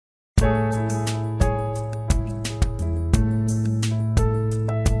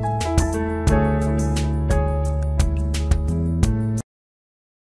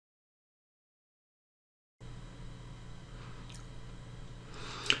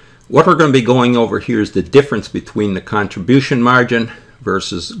What we're going to be going over here is the difference between the contribution margin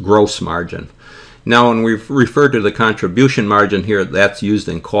versus gross margin. Now, when we refer to the contribution margin here, that's used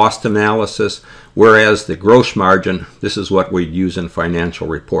in cost analysis, whereas the gross margin, this is what we'd use in financial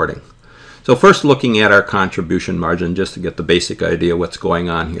reporting. So first, looking at our contribution margin, just to get the basic idea of what's going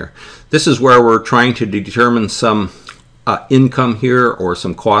on here. This is where we're trying to determine some income here or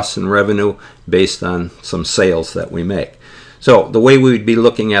some costs and revenue based on some sales that we make. So the way we would be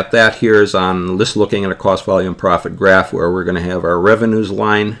looking at that here is on just looking at a cost volume profit graph, where we're going to have our revenues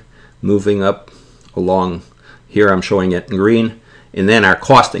line moving up along here. I'm showing it in green, and then our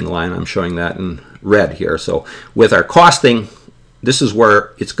costing line, I'm showing that in red here. So with our costing, this is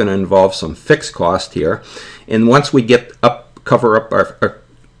where it's going to involve some fixed cost here, and once we get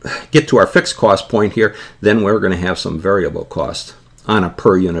get to our fixed cost point here, then we're going to have some variable cost on a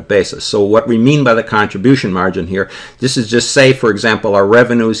per unit basis. So what we mean by the contribution margin here, this is just, say for example, our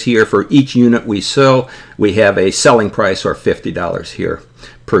revenues here, for each unit we sell, we have a selling price or $50 here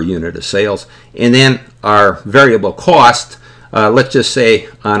per unit of sales, and then our variable cost, let's just say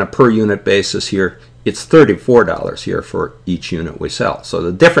on a per unit basis here, it's $34 here for each unit we sell. So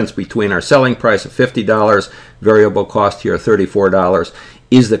the difference between our selling price of $50, variable cost here of $34,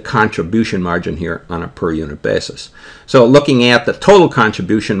 is the contribution margin here on a per unit basis. So looking at the total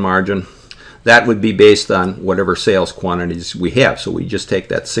contribution margin, that would be based on whatever sales quantities we have. So we just take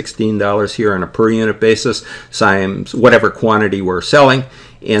that $16 here on a per unit basis times whatever quantity we're selling,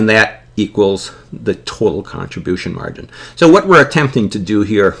 and that equals the total contribution margin. So what we're attempting to do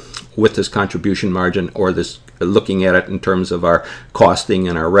here with this contribution margin, or this looking at it in terms of our costing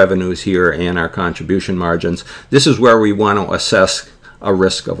and our revenues here and our contribution margins, this is where we want to assess a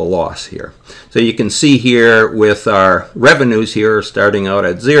risk of a loss here. So you can see here with our revenues here starting out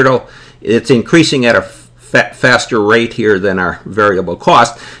at 0, it's increasing at a faster rate here than our variable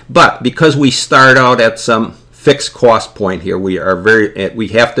cost, but because we start out at some fixed cost point here, we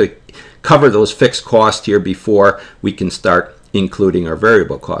have to cover those fixed costs here before we can start including our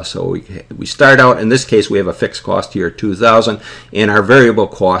variable costs. So we start out, in this case we have a fixed cost here $2,000, and our variable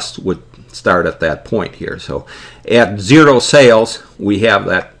costs would start at that point here. So at 0 sales, we have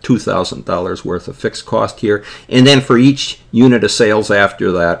that $2,000 worth of fixed cost here, and then for each unit of sales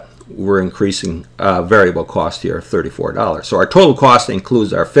after that, we're increasing variable cost here of $34. So our total cost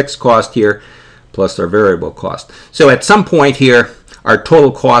includes our fixed cost here plus our variable cost. So at some point here, our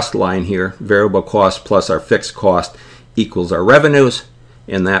total cost line here, variable cost plus our fixed cost, equals our revenues,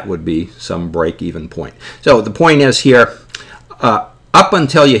 and that would be some break-even point. So the point is here, up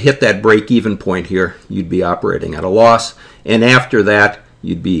until you hit that break-even point here, you'd be operating at a loss, and after that,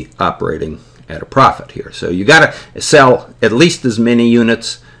 you'd be operating at a profit here. So you got to sell at least as many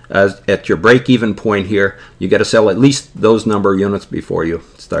units as at your break-even point here. You got to sell at least those number of units before you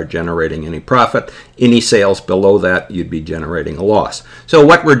start generating any profit. Any sales below that, you'd be generating a loss. So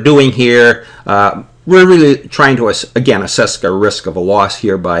what we're doing here, we're really trying to, again, assess a risk of a loss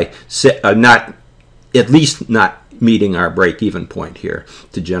here by at least not meeting our break-even point here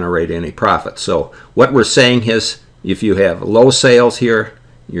to generate any profit. So what we're saying is, if you have low sales here,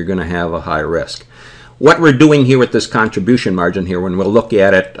 you're going to have a high risk. What we're doing here with this contribution margin here, when we'll look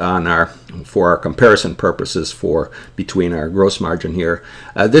at it on for our comparison purposes between our gross margin here,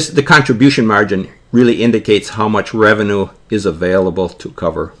 the contribution margin really indicates how much revenue is available to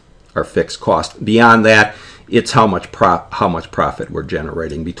cover our fixed cost. Beyond that, it's how much profit we're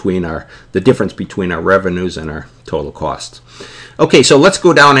generating, the difference between our revenues and our total costs. Okay, so let's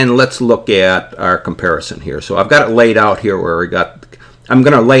go down and let's look at our comparison here. So I've got it laid out here where I'm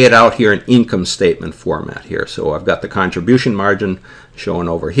going to lay it out here in income statement format here. So I've got the contribution margin shown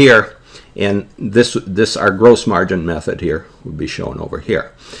over here, and this our gross margin method here would be shown over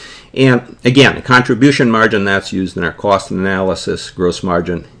here. And again, the contribution margin, that's used in our cost analysis, gross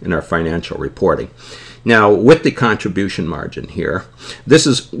margin in our financial reporting. Now, with the contribution margin here, this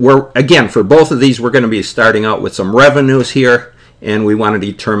is where, again, for both of these, we're going to be starting out with some revenues here, and we want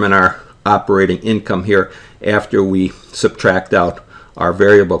to determine our operating income here after we subtract out our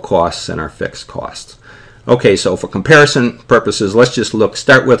variable costs and our fixed costs. Okay, so for comparison purposes, let's just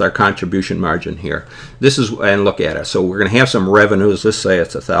start with our contribution margin here. And look at it. So we're going to have some revenues. Let's say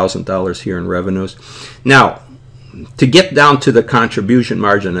it's $1,000 here in revenues. Now, to get down to the contribution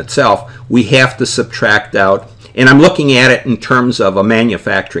margin itself, we have to subtract out, and I'm looking at it in terms of a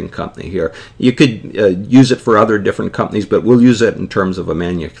manufacturing company here. You could use it for other different companies, but we'll use it in terms of a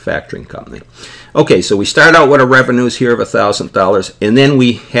manufacturing company. Okay, so we start out with our revenues here of $1,000, and then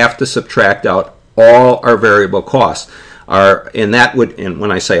we have to subtract out all our variable costs. and that would, and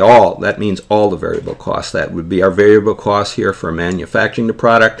when I say all, that means all the variable costs. That would be our variable costs here for manufacturing the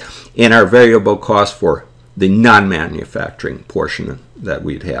product, and our variable costs for the non-manufacturing portion that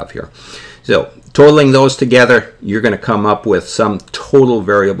we'd have here. So totaling those together, you're going to come up with some total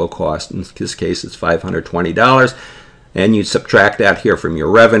variable cost. In this case, it's $520, and you subtract that here from your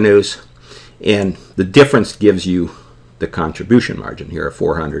revenues, and the difference gives you the contribution margin here of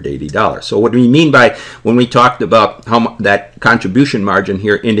 $480. So what do we mean by when we talked about how that contribution margin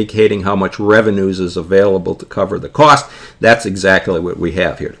here indicating how much revenues is available to cover the cost? That's exactly what we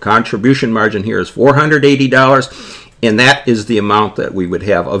have here. The contribution margin here is $480, and that is the amount that we would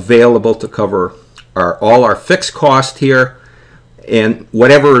have available to cover all our fixed cost here, and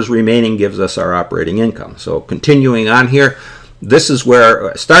whatever is remaining gives us our operating income. So continuing on here, this is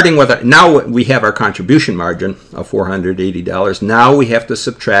where, starting with, now we have our contribution margin of $480. Now we have to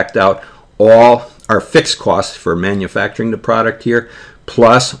subtract out all our fixed costs for manufacturing the product here,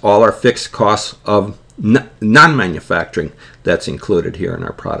 plus all our fixed costs of non-manufacturing that's included here in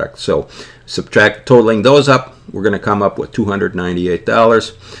our product. So totaling those up, we're going to come up with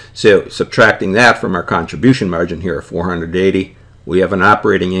 $298. So subtracting that from our contribution margin here of $480, we have an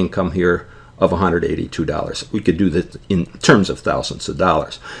operating income here of $182. We could do this in terms of thousands of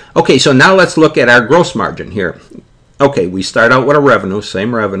dollars. Okay, so now let's look at our gross margin here. Okay, we start out with a revenue,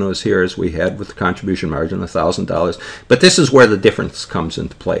 same revenues here as we had with the contribution margin, $1,000, but this is where the difference comes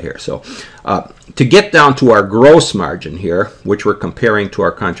into play here. So to get down to our gross margin here, which we're comparing to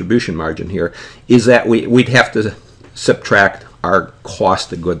our contribution margin here, is that we'd have to subtract our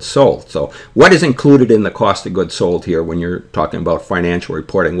cost of goods sold. So what is included in the cost of goods sold here when you're talking about financial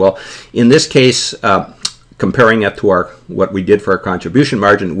reporting? Well, in this case, comparing it to what we did for our contribution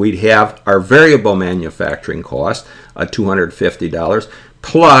margin, we'd have our variable manufacturing cost of $250,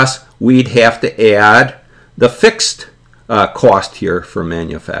 plus we'd have to add the fixed cost here for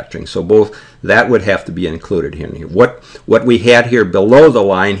manufacturing. So both that would have to be included here. What we had here below the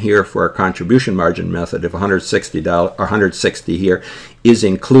line here for our contribution margin method of $160 or $160 here is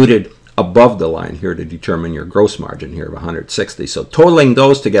included above the line here to determine your gross margin here of $160. So totaling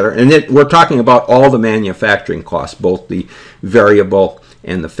those together, and we're talking about all the manufacturing costs, both the variable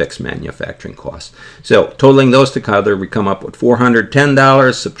and the fixed manufacturing costs. So totaling those together, we come up with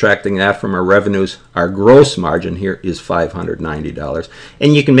 $410. Subtracting that from our revenues, our gross margin here is $590.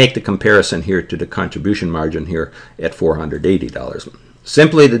 And you can make the comparison here to the contribution margin here at $480.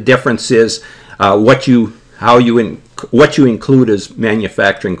 Simply the difference is what you include as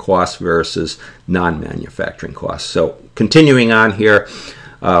manufacturing costs versus non-manufacturing costs. So continuing on here,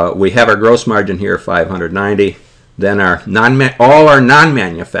 we have our gross margin here, $590. Then all our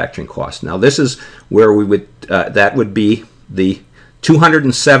non-manufacturing costs. Now this is where we would that would be the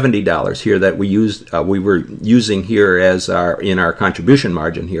 $270 here that we were using here as in our contribution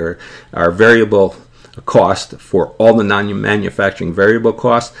margin here, our variable cost for all the non-manufacturing variable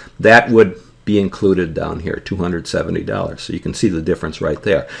costs. That would be included down here, $270. So you can see the difference right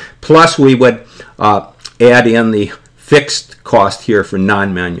there. Plus we would add in the fixed cost here for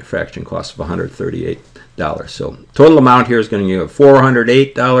non-manufacturing costs of $138. So total amount here is going to give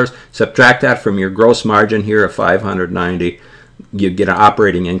 $408. Subtract that from your gross margin here of $590. You get an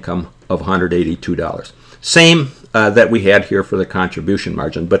operating income of $182. Same that we had here for the contribution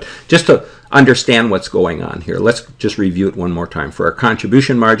margin. But just to understand what's going on here, let's just review it one more time. For our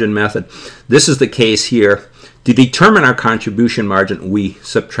contribution margin method, this is the case here. To determine our contribution margin, we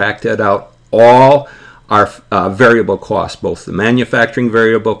subtracted out all our variable costs, both the manufacturing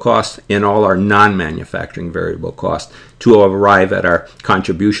variable costs and all our non-manufacturing variable costs, to arrive at our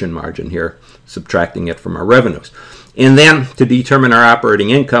contribution margin here, subtracting it from our revenues. And then to determine our operating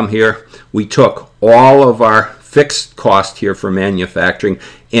income here, we took all of our fixed cost here for manufacturing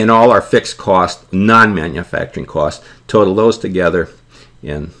and all our fixed cost non-manufacturing costs, total those together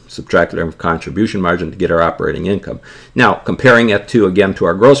and subtracted our contribution margin to get our operating income. Now comparing it to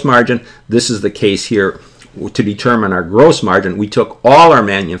our gross margin, this is the case here. To determine our gross margin, we took all our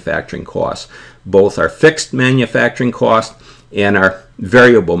manufacturing costs, both our fixed manufacturing cost and our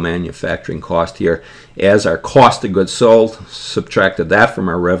variable manufacturing cost here, as our cost of goods sold, subtracted that from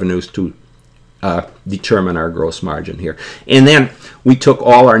our revenues to determine our gross margin here. And then we took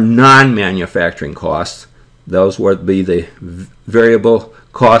all our non-manufacturing costs. Those would be the variable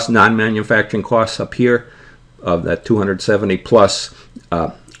cost, non-manufacturing costs up here of that 270 plus,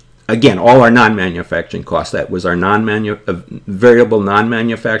 again, all our non-manufacturing costs. That was our variable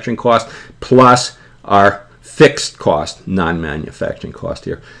non-manufacturing cost plus our fixed cost, non-manufacturing cost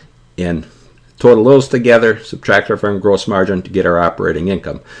here. And total those together, subtract our from gross margin to get our operating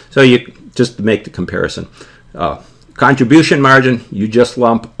income. So you just to make the comparison, contribution margin, you just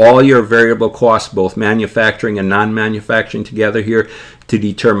lump all your variable costs, both manufacturing and non-manufacturing, together here to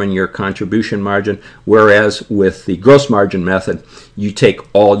determine your contribution margin, whereas with the gross margin method, you take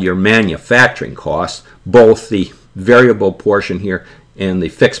all your manufacturing costs, both the variable portion here and the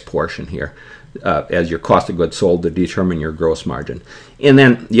fixed portion here, as your cost of goods sold to determine your gross margin. And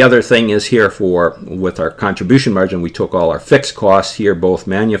then the other thing is here with our contribution margin, we took all our fixed costs here, both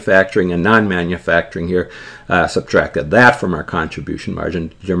manufacturing and non-manufacturing here, subtracted that from our contribution margin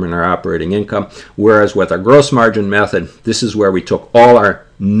to determine our operating income. Whereas with our gross margin method, this is where we took all our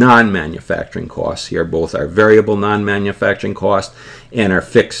non-manufacturing costs here, both our variable non-manufacturing cost and our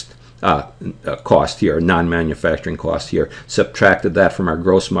fixed cost here, non-manufacturing cost here, subtracted that from our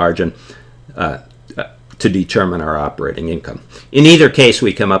gross margin to determine our operating income. In either case,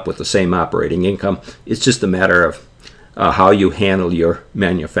 we come up with the same operating income. It's just a matter of how you handle your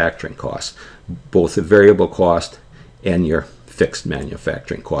manufacturing costs, both the variable cost and your fixed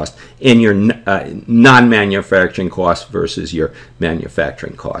manufacturing cost, and your non-manufacturing cost versus your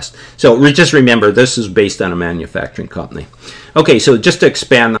manufacturing cost. So just remember, this is based on a manufacturing company. Okay, so just to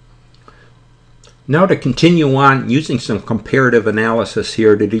expand. Now to continue on using some comparative analysis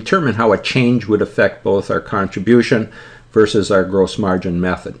here to determine how a change would affect both our contribution versus our gross margin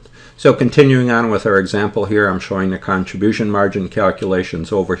method. So continuing on with our example here, I'm showing the contribution margin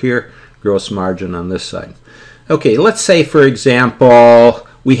calculations over here, gross margin on this side. Okay, let's say for example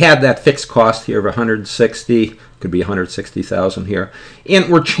we had that fixed cost here of 160, could be 160,000 here,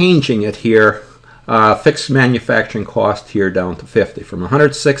 and we're changing it here. Fixed manufacturing cost here down to 50, from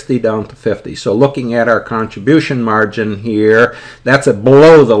 160 down to 50. So looking at our contribution margin here, that's a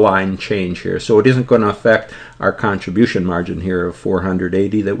below the line change here. So it isn't going to affect our contribution margin here of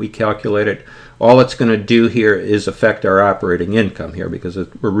 480 that we calculated. All it's going to do here is affect our operating income here because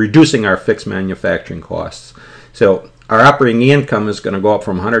we're reducing our fixed manufacturing costs. So our operating income is going to go up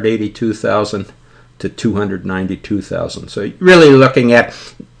from 182,000 to 292,000. So you're really looking at,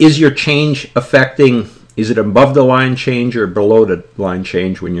 is your change affecting, is it above the line change or below the line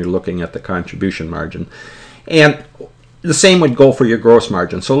change when you're looking at the contribution margin? And the same would go for your gross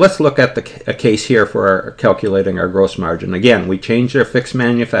margin. So let's look at a case here for calculating our gross margin. Again, we changed our fixed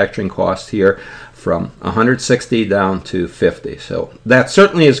manufacturing cost here from 160 down to 50. So that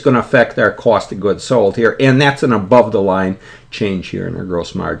certainly is going to affect our cost of goods sold here, and that's an above the line change here in our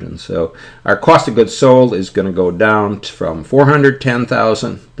gross margin. So our cost of goods sold is going to go down from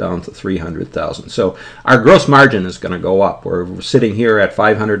 410,000 down to 300,000. So our gross margin is going to go up. We're sitting here at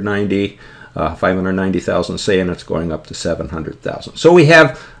 590,000, saying it's going up to 700,000. So we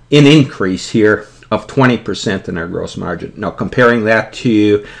have an increase here of 20% in our gross margin. Now comparing that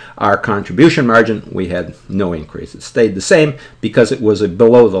to our contribution margin, we had no increase. It stayed the same because it was a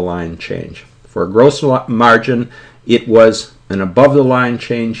below the line change. For gross margin, it was an above the line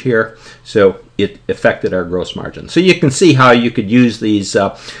change here, so it affected our gross margin. So you can see how you could use these,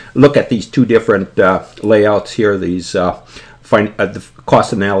 look at these two different layouts here, these the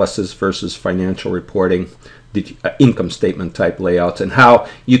cost analysis versus financial reporting, the income statement type layouts, and how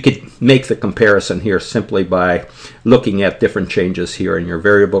you could make the comparison here simply by looking at different changes here in your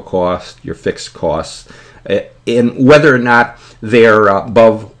variable cost, your fixed costs, and whether or not they're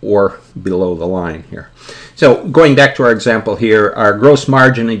above or below the line here. So going back to our example here, our gross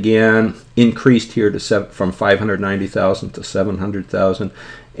margin again increased here to from 590,000 to 700,000,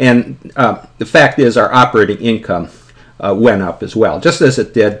 and the fact is our operating income went up as well, just as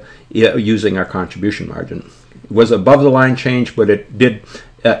it did using our contribution margin. It was above the line change, but it did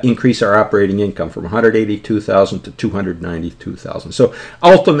increase our operating income from 182,000 to 292,000. So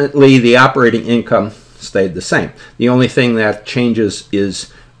ultimately, the operating income stayed the same. The only thing that changes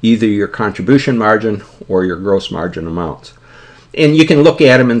is either your contribution margin or your gross margin amounts. And you can look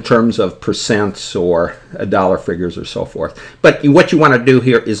at them in terms of percents or dollar figures or so forth. But what you want to do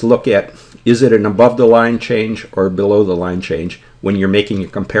here is look at, is it an above the line change or below the line change when you're making a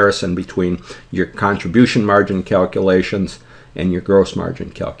comparison between your contribution margin calculations and your gross margin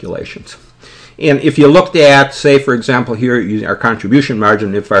calculations. And if you looked at, say for example here, using our contribution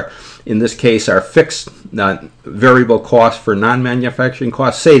margin, if in this case our fixed variable cost for non-manufacturing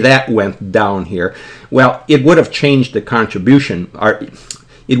costs, say that went down here, well, it would have changed the contribution,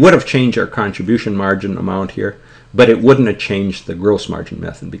 it would have changed our contribution margin amount here, but it wouldn't have changed the gross margin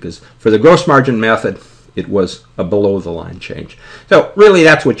method, because for the gross margin method it was a below the line change. So really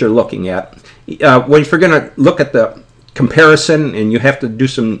that's what you're looking at. When you're going to look at the comparison and you have to do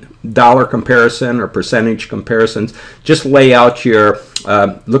some dollar comparison or percentage comparisons, just lay out your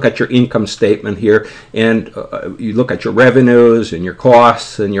look at your income statement here, and you look at your revenues and your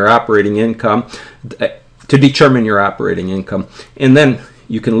costs and your operating income. to determine your operating income. And then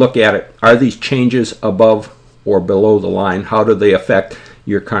you can look at it. Are these changes above or below the line? How do they affect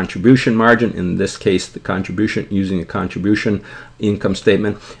your contribution margin? In this case, the contribution, using a contribution income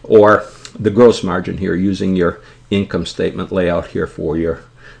statement, or the gross margin here, using your income statement layout here for your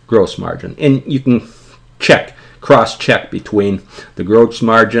gross margin. And you can cross-check between the gross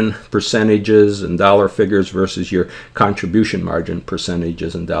margin percentages and dollar figures versus your contribution margin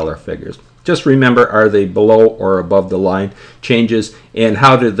percentages and dollar figures. Just remember, are they below or above the line changes, and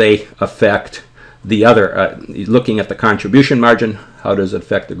how do they affect the other, looking at the contribution margin, how does it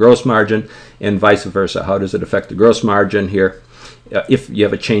affect the gross margin, and vice versa, how does it affect the gross margin here? If you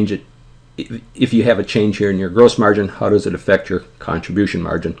have a change here in your gross margin, how does it affect your contribution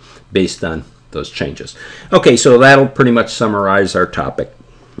margin based on those changes? Okay, so that'll pretty much summarize our topic.